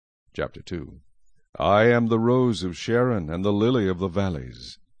Chapter 2. I am the rose of Sharon, and the lily of the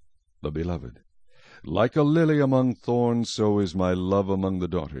valleys. The beloved. Like a lily among thorns, so is my love among the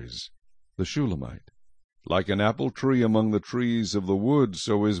daughters. The Shulamite. Like an apple tree among the trees of the wood,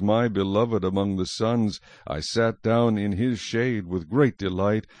 so is my beloved among the sons. I sat down in his shade with great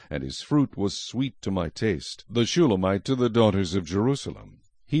delight, and his fruit was sweet to my taste. The Shulamite to the daughters of Jerusalem.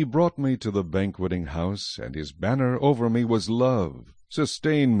 He brought me to the banqueting house, and his banner over me was love.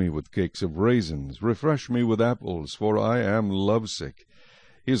 Sustain me with cakes of raisins, refresh me with apples, for I am lovesick.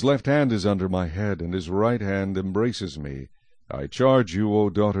 His left hand is under my head, and his right hand embraces me. I charge you, O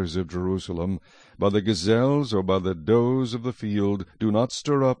daughters of Jerusalem, by the gazelles or by the does of the field, do not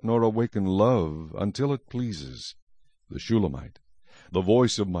stir up nor awaken love until it pleases. The Shulamite. The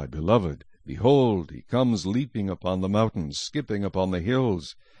voice of my beloved. Behold, he comes leaping upon the mountains, skipping upon the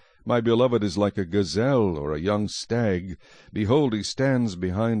hills. My beloved is like a gazelle or a young stag. Behold, he stands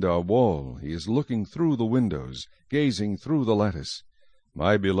behind our wall. He is looking through the windows, gazing through the lattice.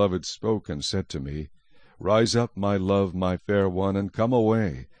 My beloved spoke and said to me, Rise up, my love, my fair one, and come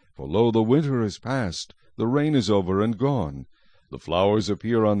away. For lo, the winter is past, the rain is over and gone. The flowers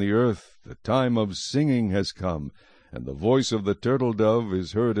appear on the earth, the time of singing has come, and the voice of the turtle-dove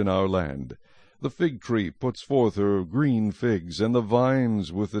is heard in our land. The fig tree puts forth her green figs, and the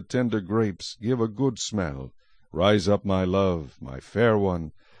vines with the tender grapes give a good smell. Rise up, my love, my fair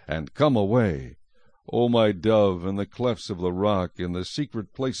one, and come away. O my dove, in the clefts of the rock, in the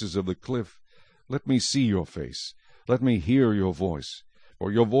secret places of the cliff, let me see your face, let me hear your voice,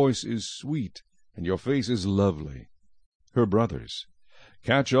 for your voice is sweet, and your face is lovely. Her brothers.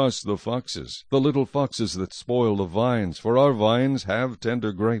 Catch us the foxes, the little foxes that spoil the vines, for our vines have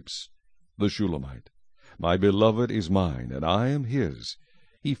tender grapes. The Shulamite. My beloved is mine, and I am his.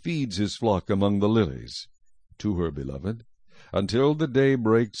 He feeds his flock among the lilies. To her beloved. Until the day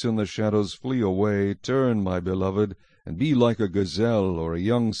breaks and the shadows flee away, turn, my beloved, and be like a gazelle or a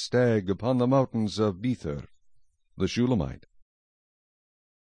young stag upon the mountains of Bether. The Shulamite.